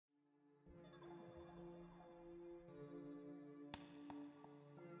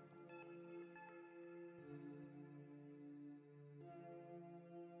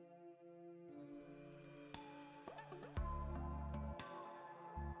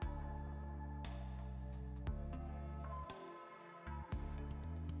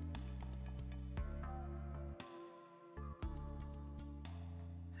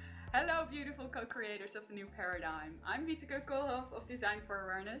Hello, beautiful co-creators of the new paradigm. I'm Wieteke Koolhof of Design for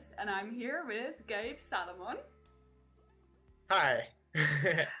Awareness, and I'm here with Gabe Salomon. Hi.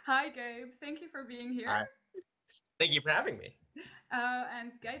 Hi, Gabe. Thank you for being here. Hi. Thank you for having me.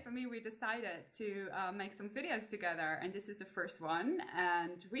 And Gabe and me, we decided to make some videos together, and this is the first one.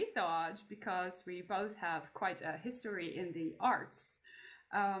 And we thought, because we both have quite a history in the arts,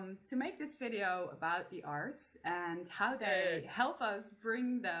 to make this video about the arts and how they Yay. help us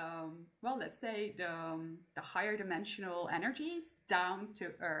bring the, well, let's say the higher dimensional energies down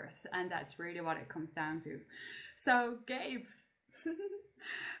to earth. And that's really what it comes down to. So, Gabe,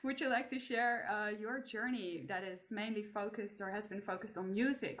 would you like to share your journey that is mainly focused or has been focused on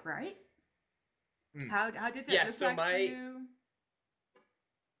music, right? Mm. How did that Yeah, look so like for my you?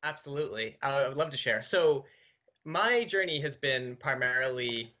 absolutely. I would love to share. So my journey has been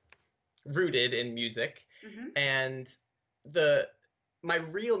primarily rooted in music, Mm-hmm. and the my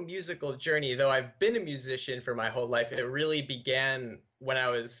real musical journey, though I've been a musician for my whole life, it really began when I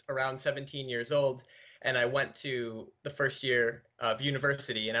was around 17 years old, and I went to the first year of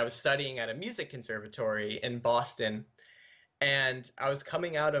university, and I was studying at a music conservatory in Boston. And I was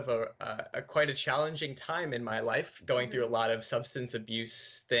coming out of a quite a challenging time in my life, going through Mm-hmm. a lot of substance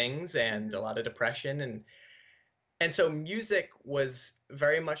abuse things and a Mm-hmm. lot of depression, and so music was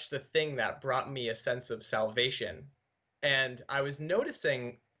very much the thing that brought me a sense of salvation. And I was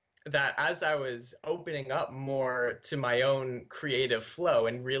noticing that as I was opening up more to my own creative flow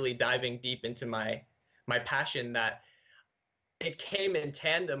and really diving deep into my passion, that it came in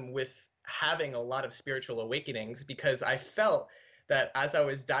tandem with having a lot of spiritual awakenings, because I felt that as I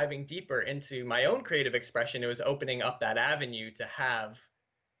was diving deeper into my own creative expression, it was opening up that avenue to have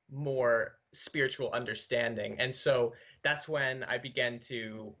more spiritual understanding. And so that's when I began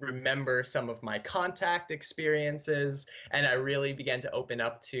to remember some of my contact experiences, and I really began to open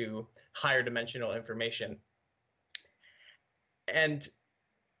up to higher dimensional information. And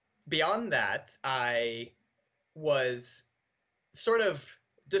beyond that, I was sort of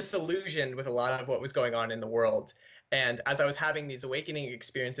disillusioned with a lot of what was going on in the world. And as I was having these awakening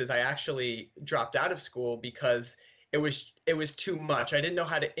experiences, I actually dropped out of school because it was too much. I didn't know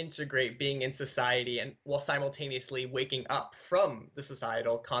how to integrate being in society and while simultaneously waking up from the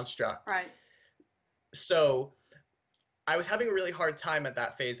societal construct. Right. So I was having a really hard time at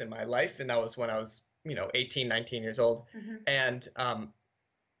that phase in my life, and that was when I was, 18, 19 years old. Mm-hmm. And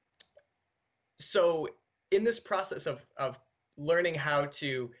so in this process of learning how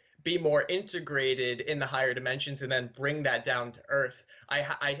to be more integrated in the higher dimensions and then bring that down to earth, I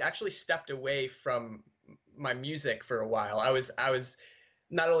actually stepped away from my music for a while. I was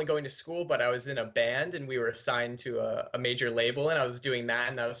not only going to school, but I was in a band, and we were assigned to a major label, and I was doing that,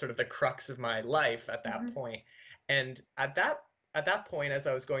 and that was sort of the crux of my life at that Mm-hmm. point. And at that point, as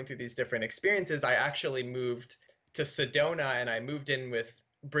I was going through these different experiences, I actually moved to Sedona, and I moved in with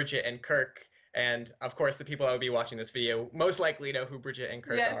Bridget and Kirk. And of course, the people that would be watching this video most likely know who Bridget and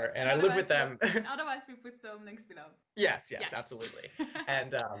Kirk Yes, are, and and I live with them. otherwise we put some links below. Yes, yes, Yes. absolutely.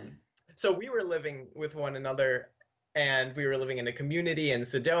 And so we were living with one another, and we were living in a community in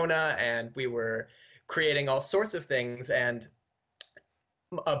Sedona, and we were creating all sorts of things. And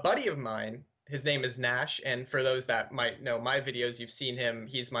a buddy of mine, his name is Nash, and for those that might know my videos, you've seen him.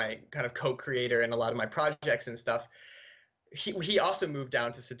 He's my kind of co-creator in a lot of my projects and stuff. He also moved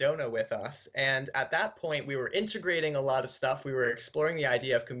down to Sedona with us. And at that point, we were integrating a lot of stuff. We were exploring the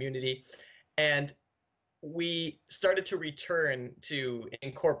idea of community. And we started to return to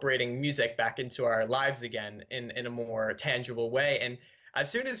incorporating music back into our lives again in a more tangible way. And as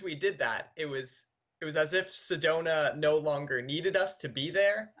soon as we did that, it was as if Sedona no longer needed us to be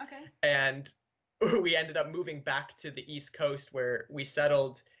there. Okay. And we ended up moving back to the East Coast, where we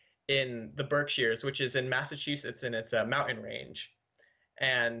settled in the Berkshires, which is in Massachusetts, and it's a mountain range.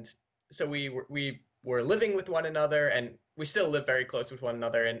 And so we were living with one another, and we still live very close with one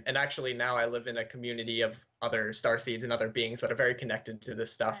another. And actually now I live in a community of other starseeds and other beings that are very connected to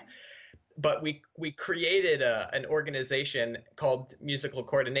this stuff. Right. But we created an organization called Musical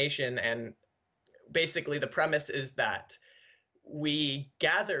Coordination, and basically the premise is that we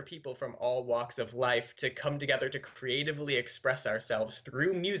gather people from all walks of life to come together to creatively express ourselves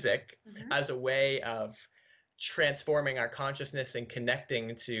through music Mm-hmm. as a way of transforming our consciousness and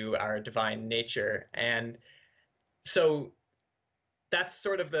connecting to our divine nature. And so that's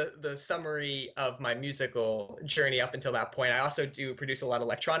sort of the summary of my musical journey up until that point. I also do produce a lot of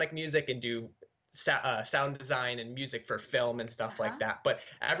electronic music and do sound design and music for film and stuff Uh-huh. like that. But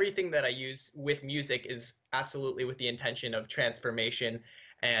everything that I use with music is absolutely with the intention of transformation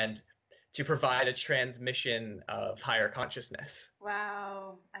and to provide a transmission of higher consciousness.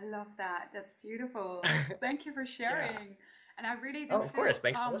 Wow, I love that. That's beautiful. Thank you for Yeah. sharing. And I really do Oh, of course. feel,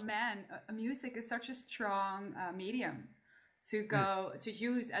 Thanks for oh listening. man, music is such a strong medium to Mm. go to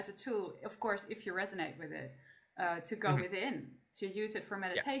use as a tool. Of course, if you resonate with it, to go Mhm. within, to use it for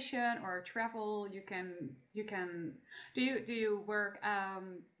Yes. meditation or travel. You can. Do you work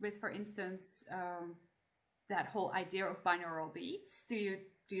with, for instance, that whole idea of binaural beats? Do you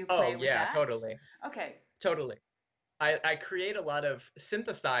play Oh, with yeah, that? totally. Okay. Totally. I create a lot of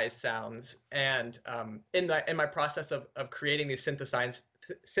synthesized sounds, and in my process of creating these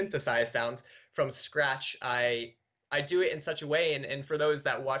synthesized sounds from scratch, I do it in such a way, and for those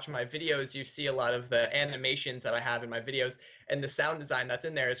that watch my videos, you see a lot of the animations that I have in my videos, and the sound design that's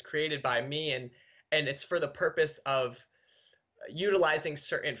in there is created by me, and it's for the purpose of utilizing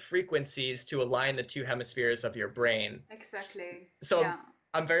certain frequencies to align the two hemispheres of your brain. Exactly. So Yeah.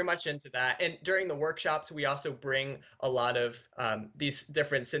 I'm very much into that. And during the workshops, we also bring a lot of these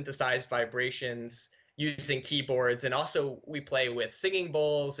different synthesized vibrations using keyboards. And also we play with singing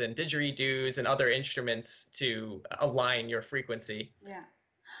bowls and didgeridoos and other instruments to align your frequency. Yeah.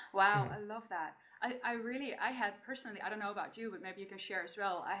 Wow, Mhm. I love that. I had personally, I don't know about you, but maybe you can share as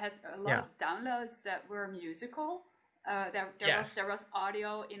well. I had a lot Yeah. of downloads that were musical. There Yes. was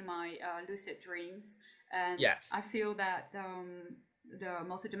audio in my lucid dreams, and Yes. I feel that the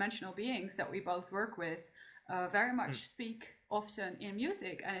multidimensional beings that we both work with very Mm. much speak often in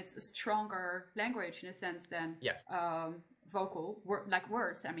music, and it's a stronger language in a sense than Yes. like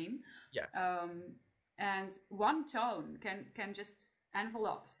words. I mean, Yes. um, and one tone can just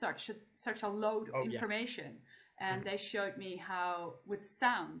envelope such a load of Oh, yeah. information. And Mhm. they showed me how with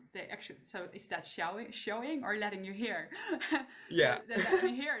sounds they actually, so is that showing or letting you hear? Yeah. They let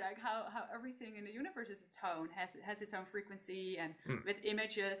me hear like how everything in the universe is a tone, has its own frequency, and Mm. with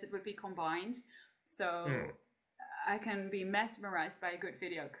images it would be combined. Mm. So I can be mesmerized by a good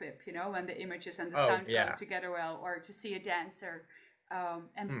video clip, when the images and the Oh, sound go yeah. together well, or to see a dancer Mm.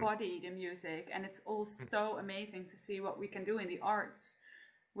 embody the music. And it's all Mm. so amazing to see what we can do in the arts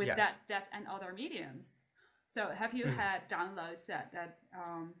with Yes. that and other mediums. So have you Mm. had downloads that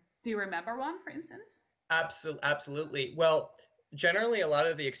do you remember one, for instance? Absolutely. Well, generally, a lot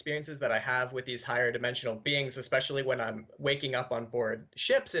of the experiences that I have with these higher dimensional beings, especially when I'm waking up on board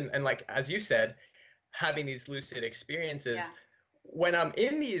ships and like, as you said, having these lucid Yeah. experiences, when I'm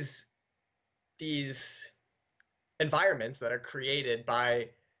in these environments that are created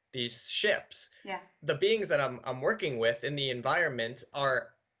by these ships, Yeah. the beings that I'm working with in the environment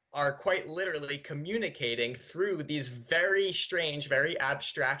are quite literally communicating through these very strange, very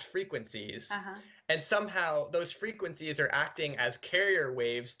abstract frequencies. Uh-huh. And somehow those frequencies are acting as carrier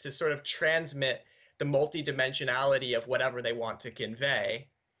waves to sort of transmit the multidimensionality of whatever they want to convey.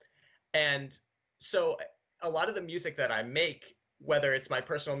 And so a lot of the music that I make, whether it's my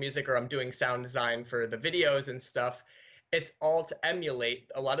personal music or I'm doing sound design for the videos and stuff, it's all to emulate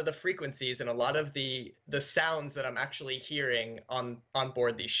a lot of the frequencies and a lot of the sounds that I'm actually hearing on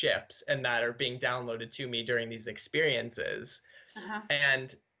board these ships and that are being downloaded to me during these experiences. Uh-huh.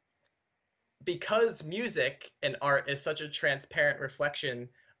 And because music and art is such a transparent reflection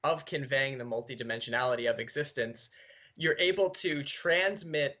of conveying the multidimensionality of existence, you're able to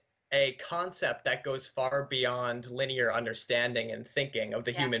transmit a concept that goes far beyond linear understanding and thinking of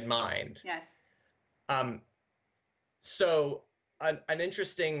the Yeah. human mind. Yes. Um, so an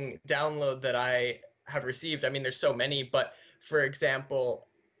interesting download that I have received, I mean, there's so many, but for example,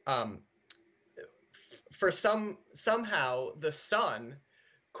 um, for somehow the sun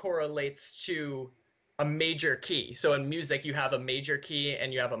correlates to a major key. So in music, you have a major key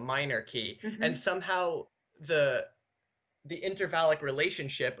and you have a minor key, Mm-hmm. and somehow the intervallic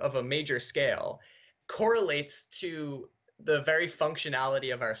relationship of a major scale correlates to the very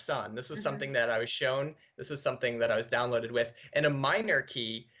functionality of our sun. This was Mm-hmm. something that I was shown. This was something that I was downloaded with. And a minor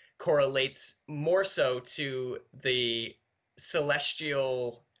key correlates more so to the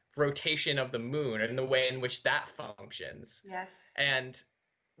celestial rotation of the moon and the way in which that functions. Yes. And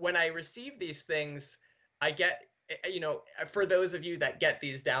when I receive these things, I get, for those of you that get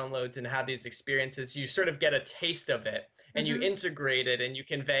these downloads and have these experiences, you sort of get a taste of it and you Mm-hmm. integrate it and you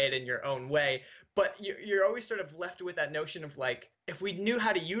convey it in your own way. But you're always sort of left with that notion of like, if we knew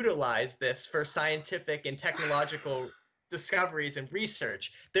how to utilize this for scientific and technological discoveries and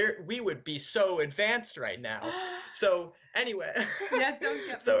research, we would be so advanced right now. So anyway, Yeah, don't get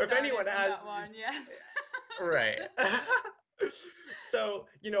me so if started anyone on has that one. these, Yes. right. So,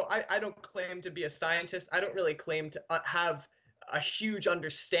 I don't claim to be a scientist. I don't really claim to have a huge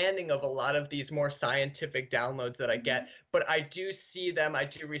understanding of a lot of these more scientific downloads that I get, but I do see them, I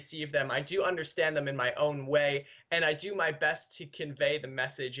do receive them, I do understand them in my own way, and I do my best to convey the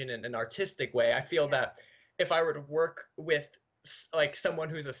message in an artistic way. I feel that if I were to work with like someone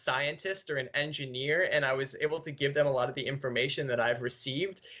who's a scientist or an engineer and I was able to give them a lot of the information that I've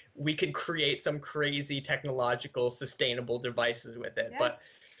received, we could create some crazy technological sustainable devices with it. But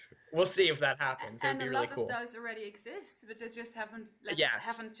we'll see if that happens. It would be really cool. And a lot of those already exist, but they just haven't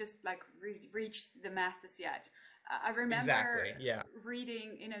reached the masses yet. I remember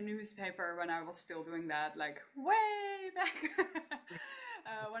reading in a newspaper when I was still doing that, like way back.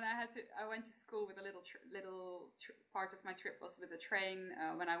 When I went to school with a little part of my trip was with a train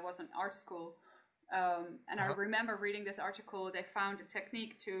when I was in art school. And I remember reading this article. They found a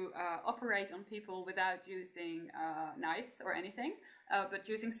technique to operate on people without using knives or anything, but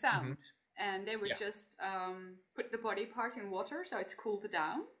using sound. And they would just put the body part in water so it's cooled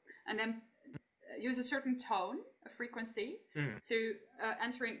down, and then use a certain tone, a frequency, to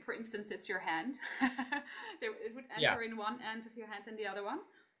enter in, for instance, it's your hand. It would enter in one end of your hand and the other one.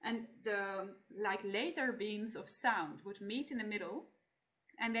 And the laser beams of sound would meet in the middle,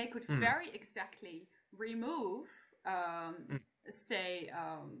 and they could very exactly remove, say,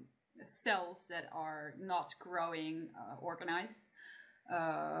 cells that are not growing, organized,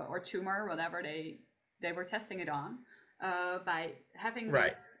 or tumor, whatever they were testing it on. By having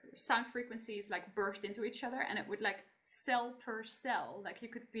these sound frequencies like burst into each other, and it would like cell per cell, like you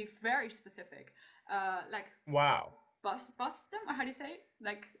could be very specific, like bust them, or how do you say it?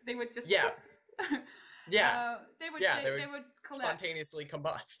 Like they would just they would collapse. Spontaneously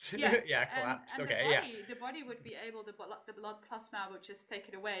combust. Yes. Collapse. And the body would be able, the blood plasma would just take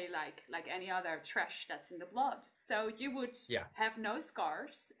it away like any other trash that's in the blood. So you would have no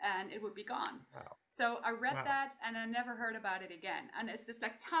scars and it would be gone. Wow. So I read that and I never heard about it again. And it's this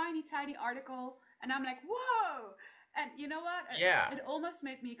like tiny article, and I'm like, whoa! And you know what? It almost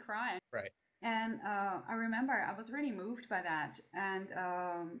made me cry. Right. And I remember I was really moved by that, and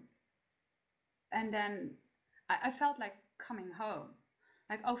then I felt like coming home,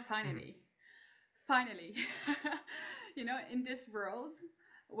 like, oh, finally, you know, in this world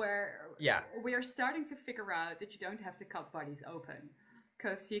where we are starting to figure out that you don't have to cut bodies open,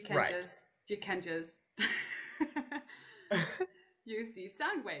 because you can just use these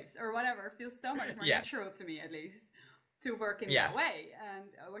sound waves or whatever. It feels so much more natural to me, at least, to work in that way. And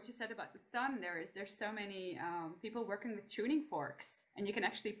what you said about the sun, there's so many people working with tuning forks, and you can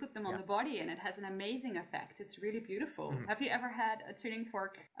actually put them on the body, and it has an amazing effect. It's really beautiful. Have you ever had a tuning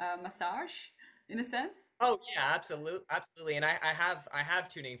fork massage, in a sense? Oh yeah, absolutely. And I have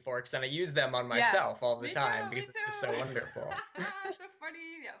tuning forks, and I use them on myself all the time because it's just so wonderful. So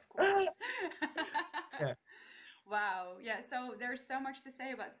funny, of course. Wow, so there's so much to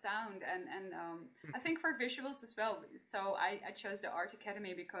say about sound, and I think for visuals as well. So I chose the Art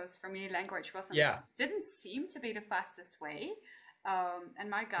Academy because for me language didn't seem to be the fastest way, and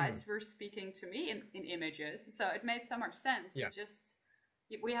my guides were speaking to me in images, so it made so much sense.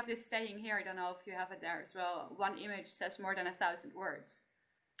 We have this saying here, I don't know if you have it there as well, one image says more than 1,000 words.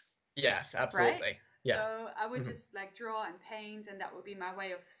 Yes, absolutely. Right? So I would just like draw and paint, and that would be my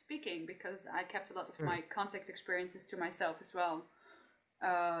way of speaking, because I kept a lot of my contact experiences to myself as well.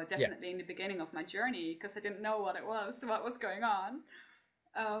 Definitely in the beginning of my journey, because I didn't know what was going on.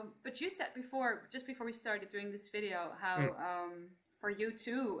 But you said before, just before we started doing this video, how for you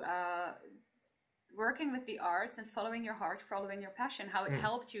too, working with the arts and following your heart, following your passion, how it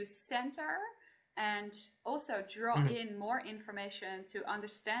helped you center and also draw in more information to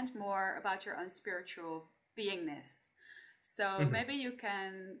understand more about your own spiritual beingness. So maybe you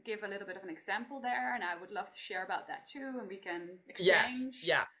can give a little bit of an example there, and I would love to share about that too, and we can exchange.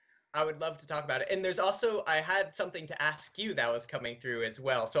 Yes, I would love to talk about it. And there's also, I had something to ask you that was coming through as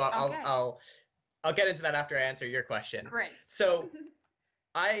well. So I'll get into that after I answer your question. Great. So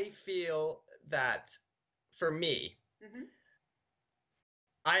I feel that for me,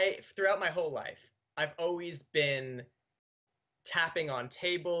 throughout my whole life, I've always been tapping on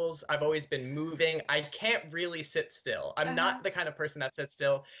tables. I've always been moving. I can't really sit still. I'm not the kind of person that sits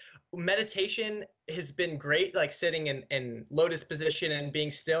still. Meditation has been great, like sitting in lotus position and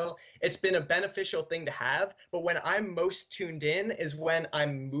being still. It's been a beneficial thing to have. But when I'm most tuned in is when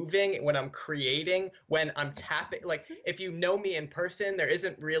I'm moving, when I'm creating, when I'm tapping. Like if you know me in person, there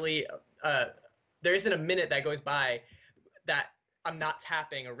isn't a minute that goes by that I'm not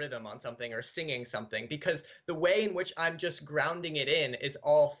tapping a rhythm on something or singing something, because the way in which I'm just grounding it in is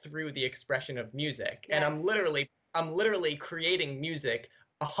all through the expression of music. And I'm literally creating music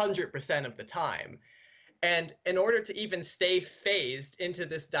 100% of the time. And in order to even stay phased into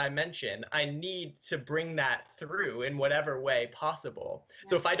this dimension, I need to bring that through in whatever way possible.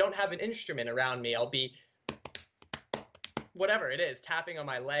 So if I don't have an instrument around me, I'll be whatever it is, tapping on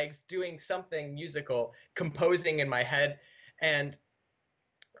my legs, doing something musical, composing in my head. And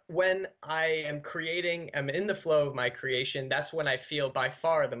when I am creating, I'm in the flow of my creation, that's when I feel by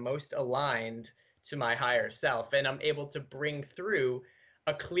far the most aligned to my higher self. And I'm able to bring through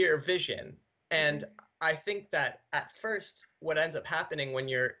a clear vision. And I think that at first, what ends up happening when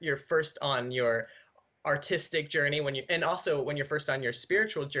you're first on your artistic journey, and also when you're first on your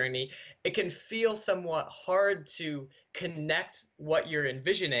spiritual journey, it can feel somewhat hard to connect what you're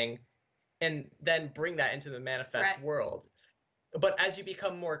envisioning and then bring that into the manifest world. But as you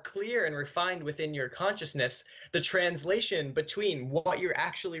become more clear and refined within your consciousness, the translation between what you're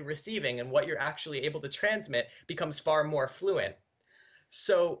actually receiving and what you're actually able to transmit becomes far more fluent.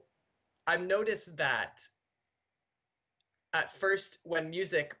 So I've noticed that at first, when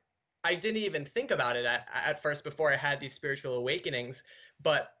music, I didn't even think about it at first before I had these spiritual awakenings.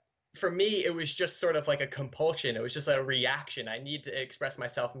 But for me, it was just sort of like a compulsion. It was just a reaction. I need to express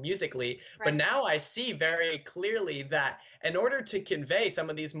myself musically. Right. But now I see very clearly that in order to convey some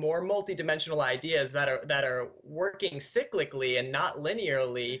of these more multidimensional ideas that are working cyclically and not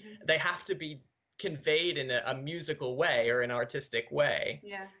linearly, they have to be conveyed in a musical way or an artistic way.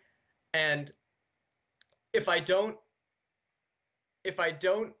 Yeah. And if I don't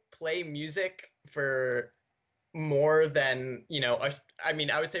play music for more than, I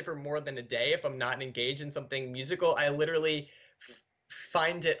would say for more than a day, if I'm not engaged in something musical, I literally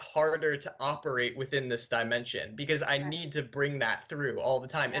find it harder to operate within this dimension because I need to bring that through all the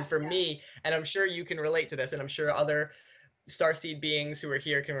time. And for me, and I'm sure you can relate to this, and I'm sure other starseed beings who are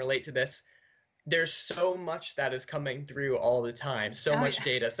here can relate to this, there's so much that is coming through all the time, so much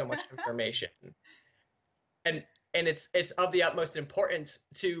data, so much information. And it's of the utmost importance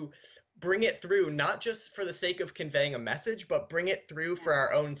to bring it through, not just for the sake of conveying a message, but bring it through for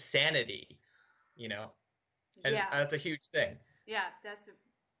our own sanity, and that's a huge thing. Yeah,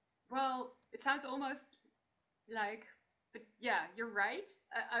 well, it sounds almost like, but yeah, you're right.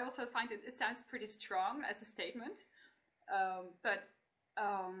 I also find it sounds pretty strong as a statement, but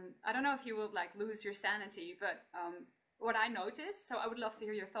I don't know if you will like lose your sanity, but what I noticed, so I would love to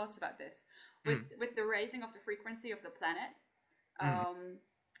hear your thoughts about this, with the raising of the frequency of the planet.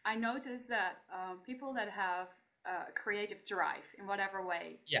 I noticed that people that have a creative drive in whatever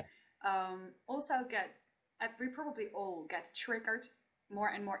way, also we probably all get triggered more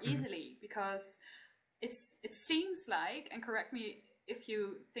and more easily, because it seems like, and correct me if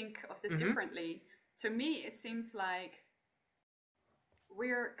you think of this differently, to me it seems like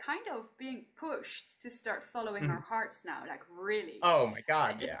we're kind of being pushed to start following our hearts now, like really. Oh my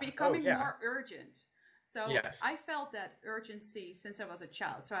God, it's becoming more urgent. So I felt that urgency since I was a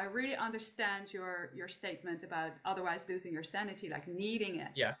child. So I really understand your statement about otherwise losing your sanity, like needing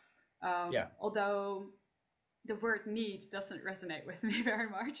it. Although the word need doesn't resonate with me very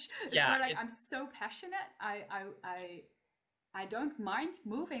much. It's more like I'm so passionate. I don't mind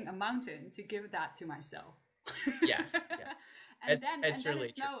moving a mountain to give that to myself. Yes. And then it's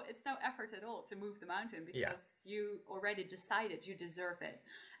no effort at all to move the mountain, because you already decided you deserve it.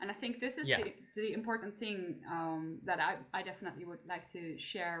 And I think this is the important thing that I definitely would like to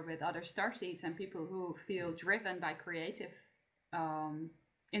share with other starseeds and people who feel driven by creative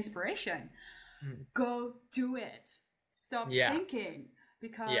inspiration. Go do it. Stop thinking,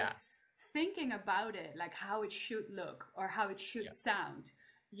 because thinking about it, like how it should look or how it should sound,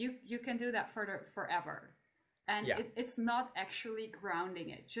 you can do that forever. And it's not actually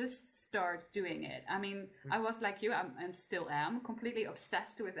grounding it. Just start doing it. I mean, I was like you, and still am, completely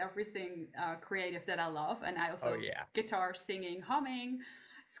obsessed with everything creative that I love. And I also guitar, singing, humming,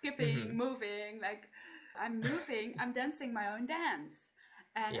 skipping, moving. Like I'm moving, I'm dancing my own dance.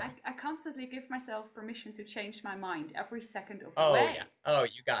 And I constantly give myself permission to change my mind every second of the way. Oh,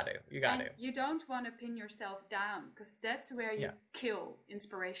 you got to. You don't want to pin yourself down, because that's where you kill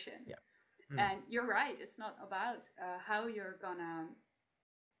inspiration. And you're right, it's not about how you're gonna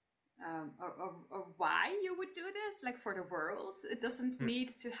or why you would do this, like for the world. It doesn't need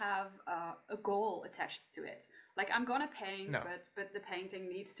to have a goal attached to it. Like I'm gonna paint, but the painting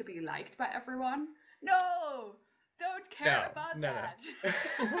needs to be liked by everyone. No, don't care about that.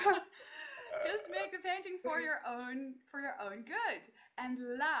 Just make the painting for your own good,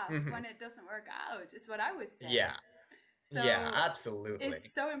 and laugh when it doesn't work out, is what I would say. So absolutely.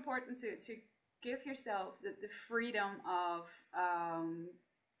 It's so important to give yourself the freedom of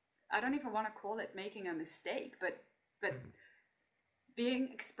I don't even want to call it making a mistake, but being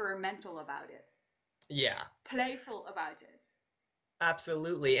experimental about it. Yeah. playful about it.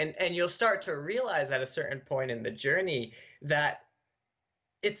 Absolutely. And you'll start to realize at a certain point in the journey that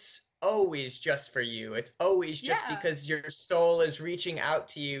it's always just for you. It's always just Yeah, because your soul is reaching out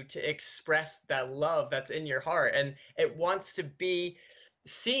to you to express that love that's in your heart. And it wants to be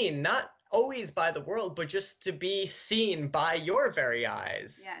seen, not always by the world, but just to be seen by your very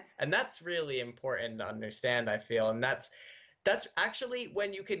eyes. And yes. that's really important to understand, I feel. And that's actually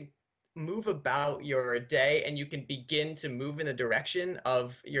when you can move about your day and you can begin to move in the direction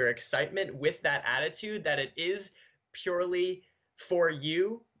of your excitement with that attitude that it is purely for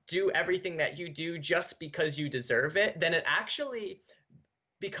you, do everything that you do just because you deserve it, then it actually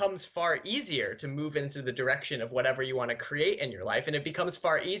becomes far easier to move into the direction of whatever you want to create in your life, and it becomes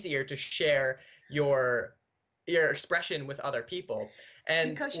far easier to share your expression with other people.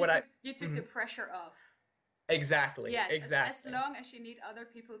 And Because what I you took the Mhm. pressure off. Exactly, Yes, as exactly. long as you need other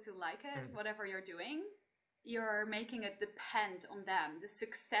people to like it, Mhm. whatever you're doing, you're making it depend on them. The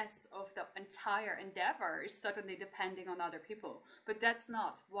success of the entire endeavor is suddenly depending on other people. But that's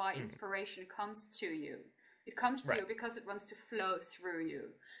not why Mhm. inspiration comes to you. It comes to Right. you because it wants to flow through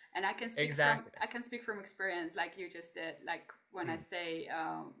you. And Exactly. I can speak from experience, like you just did. Like when I Mm. say,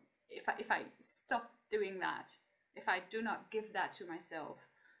 if I stop doing that, if I do not give that to myself,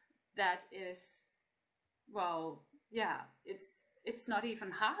 that is, well, yeah, it's not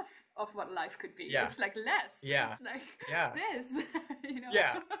even half of what life could be. Yeah. It's like less. Yeah. It's like Yeah. this, you know.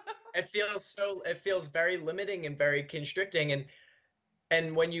 Yeah. It feels very limiting and very constricting,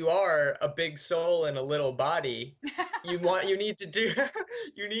 and when you are a big soul in a little body, you need to do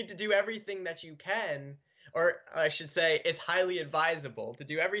you need to do everything that you can, or I should say it's highly advisable to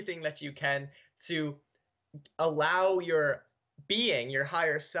do everything that you can to allow your being, your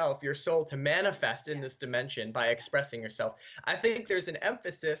higher self, your soul to manifest in this Yes. dimension by Yes. expressing yourself. I think there's an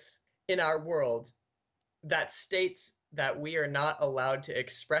emphasis in our world that states that we are not allowed to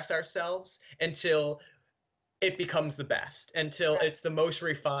express ourselves until it becomes the best, until Yeah. it's the most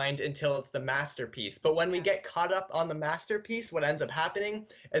refined, until it's the masterpiece. But when we Yeah. get caught up on the masterpiece, what ends up happening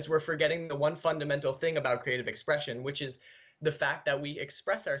is we're forgetting the one fundamental thing about creative expression, which is the fact that we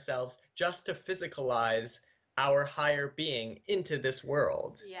express ourselves just to physicalize our higher being into this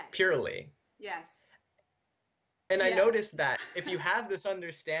world purely. Yes. Yes. And I Yes. noticed that if you have this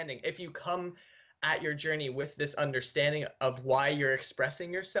understanding, if you come at your journey with this understanding of why you're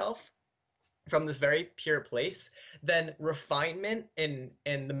expressing yourself from this very pure place, then refinement in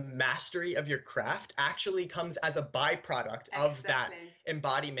the mastery of your craft actually comes as a byproduct of that Exactly.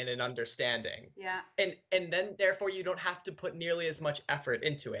 embodiment and understanding. Yeah. And then therefore you don't have to put nearly as much effort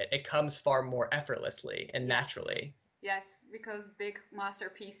into it. It comes far more effortlessly and Yes. naturally. Yes, because big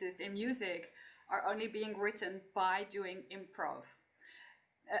masterpieces in music are only being written by doing improv.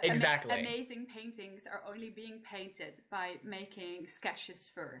 Exactly. Amazing paintings are only being painted by making sketches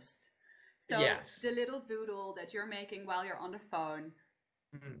first. So Yes. the little doodle that you're making while you're on the phone,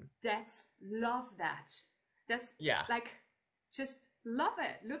 Mhm. that's love that. That's Yeah. like, just love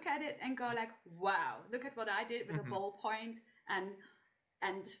it. Look at it and go like, wow, look at what I did with a Mhm. ballpoint, and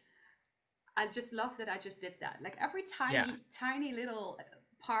I just love that I just did that. Like every Yeah. tiny little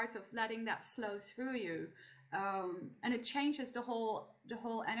part of letting that flow through you, and it changes the whole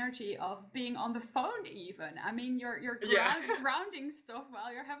energy of being on the phone. Even, I mean, you're Yeah. grounding stuff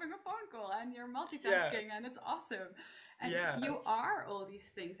while you're having a phone call, and you're multitasking, Yes. and it's awesome. And you Yes. are all these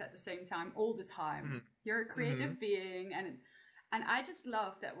things at the same time, all the time. Mhm. You're a Mhm. creative being, and I just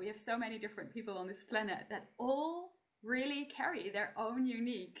love that we have so many different people on this planet that all really carry their own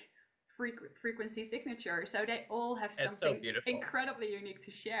unique frequency signature. So they all have It's so something beautiful. incredibly unique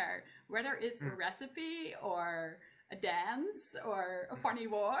to share, whether it's a Mm. recipe or a dance or a funny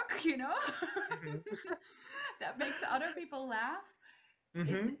walk, you know, Mhm. that makes other people laugh.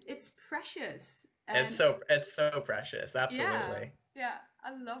 Mhm. It's precious. And It's so precious. yeah, Absolutely. yeah,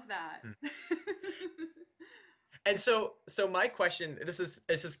 I love that. Mm. And so my question, this is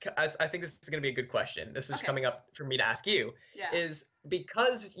it's just I think this is going to be a good question. This is Okay, coming up for me to ask you, yeah, is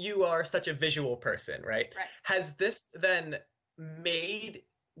because you are such a visual person, right? right. Has this then made,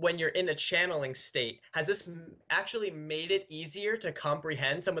 when you're in a channeling state, has this actually made it easier to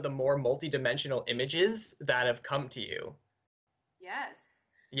comprehend some of the more multidimensional images that have come to you? Yes.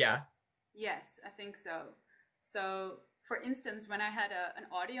 Yeah. Yes, I think so. So, for instance, when I had an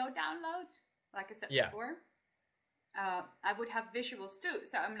audio download, like I said Yeah. before, I would have visuals too.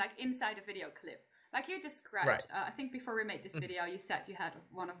 So I'm like inside a video clip, like you Right. described. I think before we made this Mhm. video, you said you had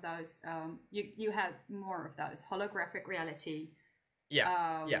one of those. You had more of those holographic reality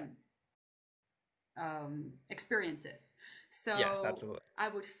Yeah. Yeah. um, experiences. So Yes, absolutely. I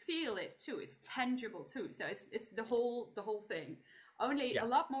would feel it too. It's tangible too. So it's the whole thing. Only a Yeah.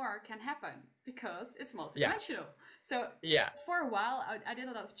 lot more can happen because it's Yeah. multidimensional. So Yeah. for a while, I did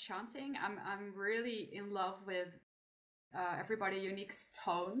a lot of chanting. I'm really in love with everybody unique's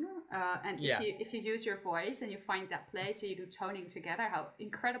tone, and Yeah. if you use your voice and you find that place, so you do toning together, how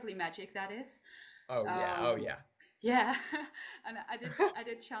incredibly magic that is. Oh yeah. Oh Um, yeah. yeah, and I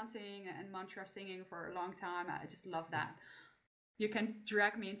did chanting and mantra singing for a long time. I just love that. You can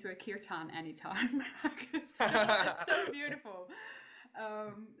drag me into a kirtan anytime. It's so beautiful.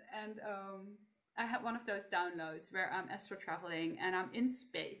 And I had one of those downloads where I'm astral traveling and I'm in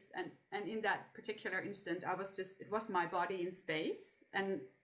space, and in that particular instant, it was my body in space and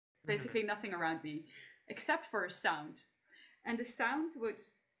basically nothing around me except for a sound, and the sound would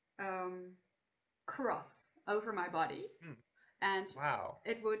cross over my body, and Wow.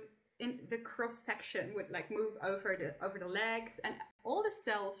 it would, in the cross section, would like move over the legs, and all the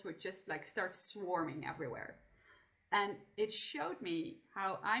cells would just like start swarming everywhere. And it showed me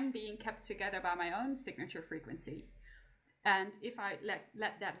how I'm being kept together by my own signature frequency. And if I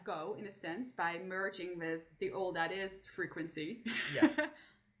let that go, in a sense, by merging with the all that is frequency, Yeah.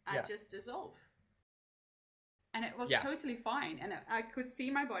 I Yeah. just dissolve. And it was Yeah. totally fine. And I could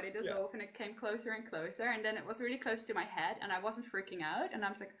see my body dissolve, and it came closer and closer. And then it was really close to my head, and I wasn't freaking out. And I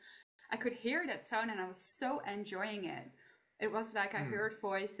was like, I could hear that tone, and I was so enjoying it. It was like I heard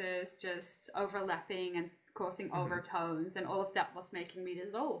voices just overlapping and causing overtones, and all of that was making me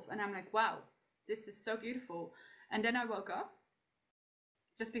dissolve. And I'm like, wow, this is so beautiful. And then I woke up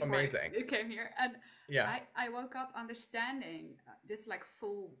just before Amazing. it came here. And Yeah. I woke up understanding this like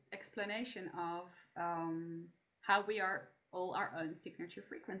full explanation of how we are all our own signature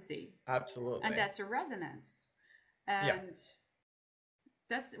frequency. Absolutely. And that's a resonance. And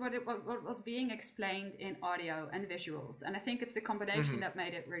that's what was being explained in audio and visuals. And I think it's the combination that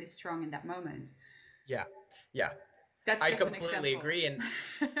made it really strong in that moment. Yeah. Yeah. That's I just completely an agree. And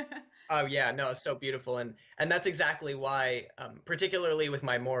oh yeah, no, it's so beautiful. And that's exactly why, particularly with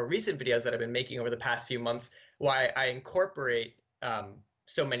my more recent videos that I've been making over the past few months, why I incorporate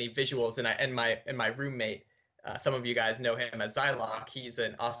so many visuals. And my roommate, some of you guys know him as Zylock. He's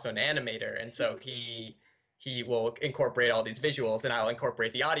also an animator, and so he will incorporate all these visuals, and I'll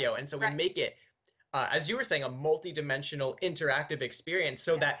incorporate the audio. And so we make it, as you were saying, a multi-dimensional interactive experience,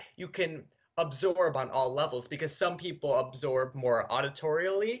 so that you can absorb on all levels, because some people absorb more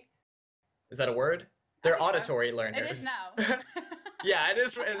auditorially. Is that a word? They're auditory learners. It is now. Yeah, it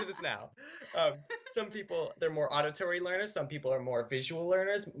is now. Some people, they're more auditory learners. Some people are more visual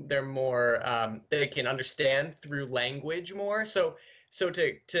learners. They're more, they can understand through language more. So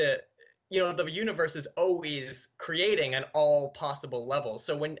to the universe is always creating on all possible levels.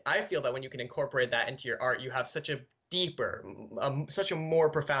 So I feel that when you can incorporate that into your art, you have such a deeper, such a more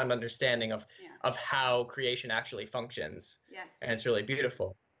profound understanding of how creation actually functions. Yes. And it's really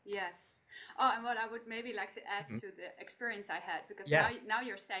beautiful. Yes. Oh, and what I would maybe like to add to the experience I had, because now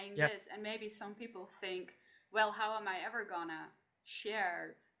you're saying this, and maybe some people think, well, how am I ever gonna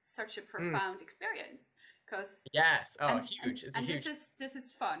share such a profound experience? Because huge. It's and huge. This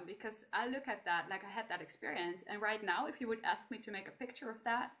is fun, because I look at that like I had that experience, and right now, if you would ask me to make a picture of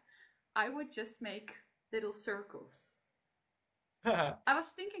that, I would just make little circles. I was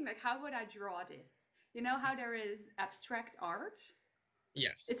thinking, like, how would I draw this? You know how there is abstract art?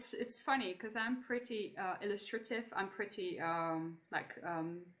 Yes. It's funny because I'm pretty illustrative. I'm pretty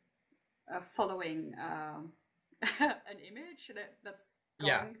following an image that's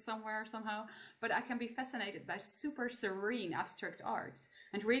going somewhere somehow. But I can be fascinated by super serene abstract art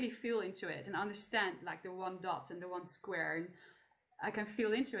and really feel into it and understand like the one dot and the one square. And I can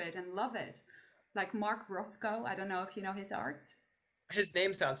feel into it and love it. Like Mark Rothko, I don't know if you know his art. His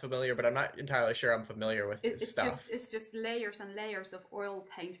name sounds familiar, but I'm not entirely sure I'm familiar with his stuff. It's just layers and layers of oil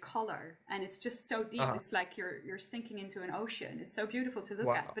paint color, and it's just so deep. It's like you're sinking into an ocean. It's so beautiful to look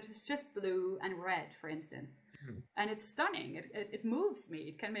at, but it's just blue and red, for instance. And it's stunning. It moves me.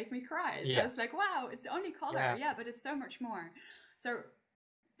 It can make me cry. So it's like, wow, it's only color. Yeah, but it's so much more. So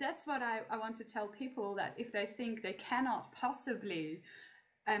that's what I want to tell people, that if they think they cannot possibly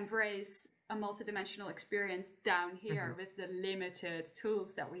embrace a multidimensional experience down here with the limited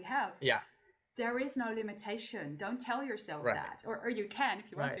tools that we have. There is no limitation. Don't tell yourself that. Or you can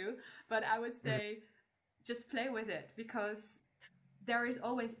if you want to. But I would say just play with it, because there is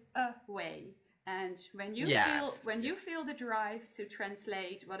always a way. And when you feel the drive to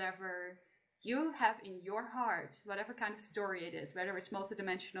translate whatever you have in your heart, whatever kind of story it is, whether it's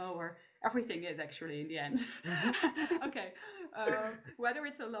multidimensional or everything is actually in the end. Okay. Whether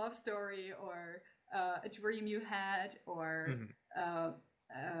it's a love story or a dream you had, or Mhm.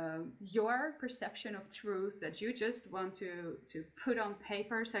 your perception of truth that you just want to put on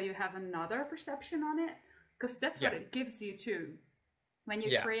paper so you have another perception on it, because that's what Yeah. it gives you too. When you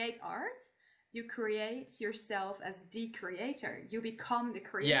Yeah. create art, you create yourself as the creator. You become the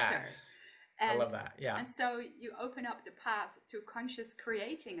creator. Yes. I And love that. Yeah. and so you open up the path to conscious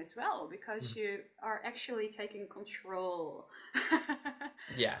creating as well, because Mhm. you are actually taking control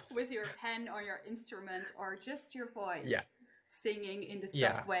Yes. with your pen or your instrument or just your Yeah. voice, singing in the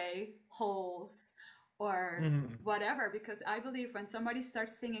Yeah. subway halls or Mhm. whatever. Because I believe when somebody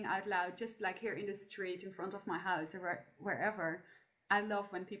starts singing out loud, just like here in the street in front of my house or wherever, I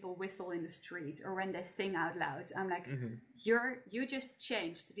love when people whistle in the street or when they sing out loud. I'm like, Mhm. you just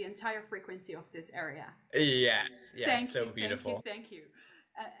changed the entire frequency of this area. Yes. Yeah. It's Thank so you, thank you, beautiful. thank you.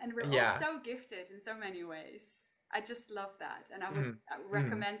 And we're all Yeah. so gifted in so many ways. I just love that, and I would Mhm. Mhm.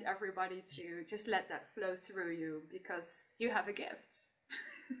 recommend everybody to just let that flow through you, because you have a gift.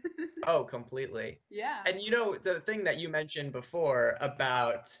 Oh, completely. Yeah. And you know, the thing that you mentioned before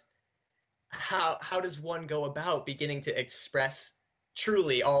about how does one go about beginning to express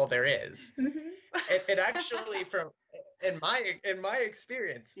truly all there is? It actually from in my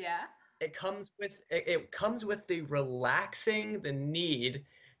experience, Yeah. it comes with the relaxing the need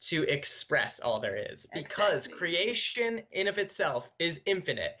to express all there is, because Exactly. creation in of itself is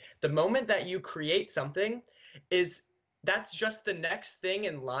infinite. The moment that you create something is that's just the next thing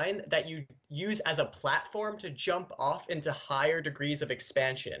in line that you use as a platform to jump off into higher degrees of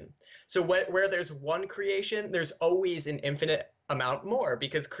expansion. So where there's one creation, there's always an infinite amount more,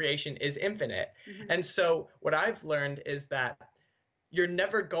 because creation is infinite. Mm-hmm. And so what I've learned is that you're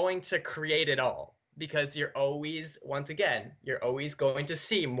never going to create it all, because you're always, once again, you're always going to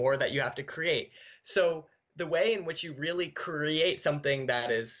see more that you have to create. So the way in which you really create something that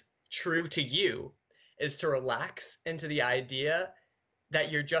is true to you is to relax into the idea that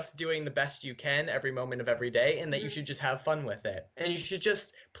you're just doing the best you can every moment of every day, and that you Mm-hmm. should just have fun with it. And you should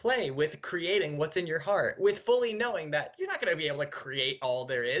just play with creating what's in your heart, with fully knowing that you're not going to be able to create all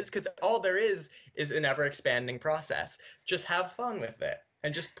there is, because all there is an ever expanding process. Just have fun with it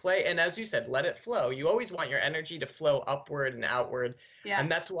and just play. And as you said, let it flow. You always want your energy to flow upward and outward. Yeah. And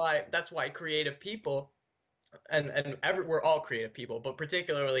that's why creative people, we're all creative people, but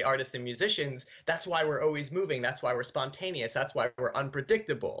particularly artists and musicians, that's why we're always moving, that's why we're spontaneous, that's why we're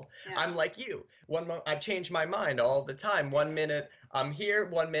unpredictable. Yeah. I'm like you. I've changed my mind all the time. One minute I'm here,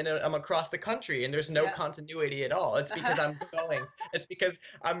 one minute I'm across the country, and there's no Yeah. continuity at all. It's because I'm going, it's because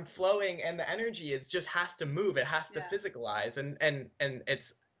I'm flowing, and the energy is just has to move, it has to Yeah. physicalize. And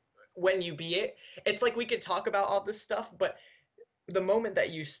it's when you be it, it's like we could talk about all this stuff, but the moment that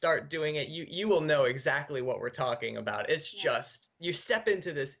you start doing it, you will know exactly what we're talking about. It's Yeah. just you step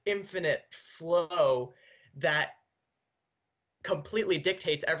into this infinite flow that completely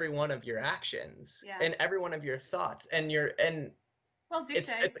dictates every one of your actions Yeah. and every one of your thoughts, and Well,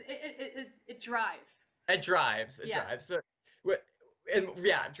 it's dictates. It drives. it drives, Yeah. so and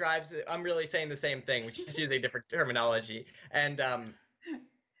yeah, it drives. I'm really saying the same thing, we just use a different terminology. And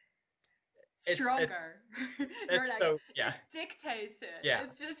it's Stronger. You're it's like, so yeah. it dictates it. Yeah.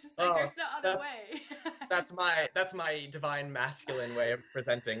 It's just like Oh, there's no other that's way. that's my divine masculine way of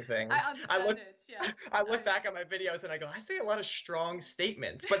presenting things. I understand it. Yes. I look back at my videos and I go, I say a lot of strong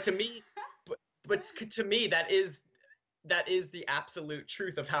statements, but to me, to me that is the absolute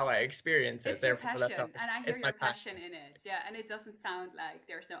truth of how I experience it. It's your Therefore, that's how passion, and I hear it's my your passion. passion in it. Yeah, and it doesn't sound like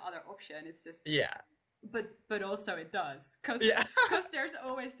there's no other option. It's just, Yeah. but also it does, because Yeah. there's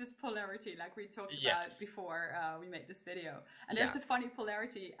always this polarity, like we talked about Yes. before we made this video. And Yeah. there's a funny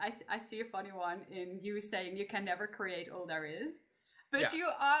polarity. I see a funny one in you saying you can never create all there is, but Yeah. you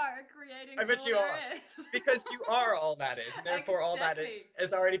are creating I bet all you there are. is. Because you are all that is, and therefore all that Exactly.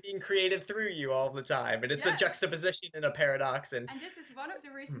 is already being created through you all the time. And it's a Yes. juxtaposition and a paradox. And this is one of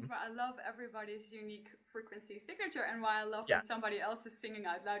the reasons why I love everybody's unique frequency signature, and why I love Yeah. when somebody else is singing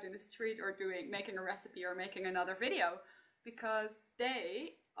out loud in the street or making a recipe or making another video, because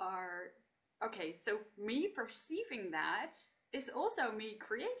they are okay. So me perceiving that is also me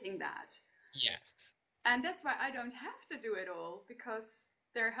creating that. Yes. And that's why I don't have to do it all, because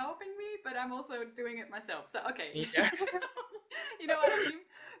they're helping me, but I'm also doing it myself. So, okay. Yeah. You know what I mean?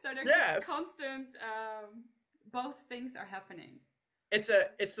 So there's Yes. this constant, both things are happening. It's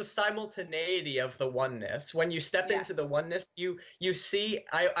the simultaneity of the oneness. When you step into the Yes. oneness, you see,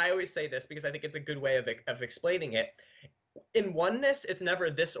 I always say this because I think it's a good way of explaining it. In oneness, it's never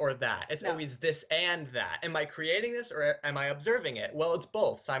this or that. It's No. always this and that. Am I creating this or am I observing it? Well, it's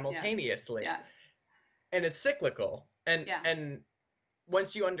both simultaneously. Yes. And it's cyclical. Yeah. And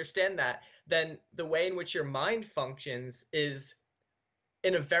once you understand that, then the way in which your mind functions is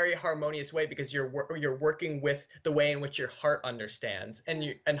in a very harmonious way, because you're working with the way in which your heart understands,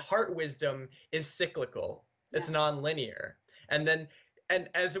 and heart wisdom is cyclical. It's Yeah. non-linear. And then, and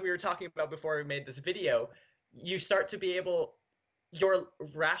as we were talking about before we made this video, you start to be able, your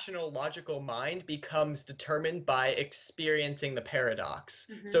rational logical mind becomes determined by experiencing the paradox.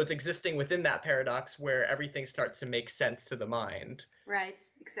 So it's existing within that paradox where everything starts to make sense to the mind. Right,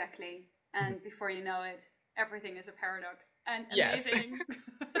 exactly. And before you know it, everything is a paradox. And Yes. amazing.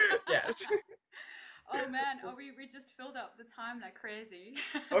 Yes. Oh man, we just filled up the time like crazy.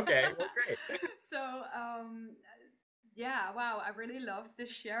 Okay, well, great. So, yeah, wow, I really loved this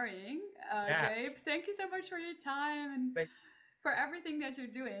sharing. Yes. Gabe, thank you so much for your time and for everything that you're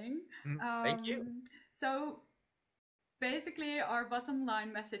doing. Thank you. So basically our bottom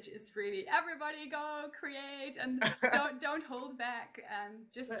line message is really everybody go create and don't hold back and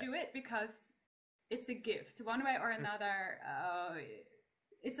just do it, because it's a gift one way or another.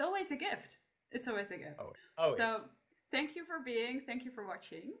 It's always a gift. It's always a gift. Oh, so yes. thank you for thank you for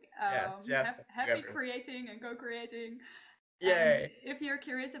watching. Yes. Happy creating and co-creating. Yay. And if you're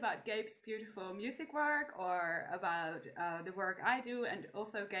curious about Gabe's beautiful music work or about the work I do, and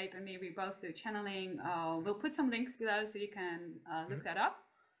also Gabe and me, we both do channeling, we'll put some links below so you can look that up.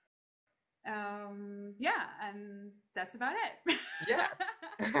 Yeah, and that's about it. Yes.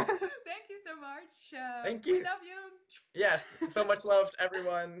 Thank you so much. Thank you. We love you. Yes, so much love to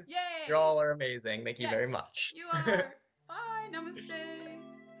everyone. Yay. You all are amazing. Thank you very much. You are. Bye. Namaste.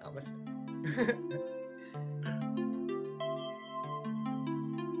 Namaste.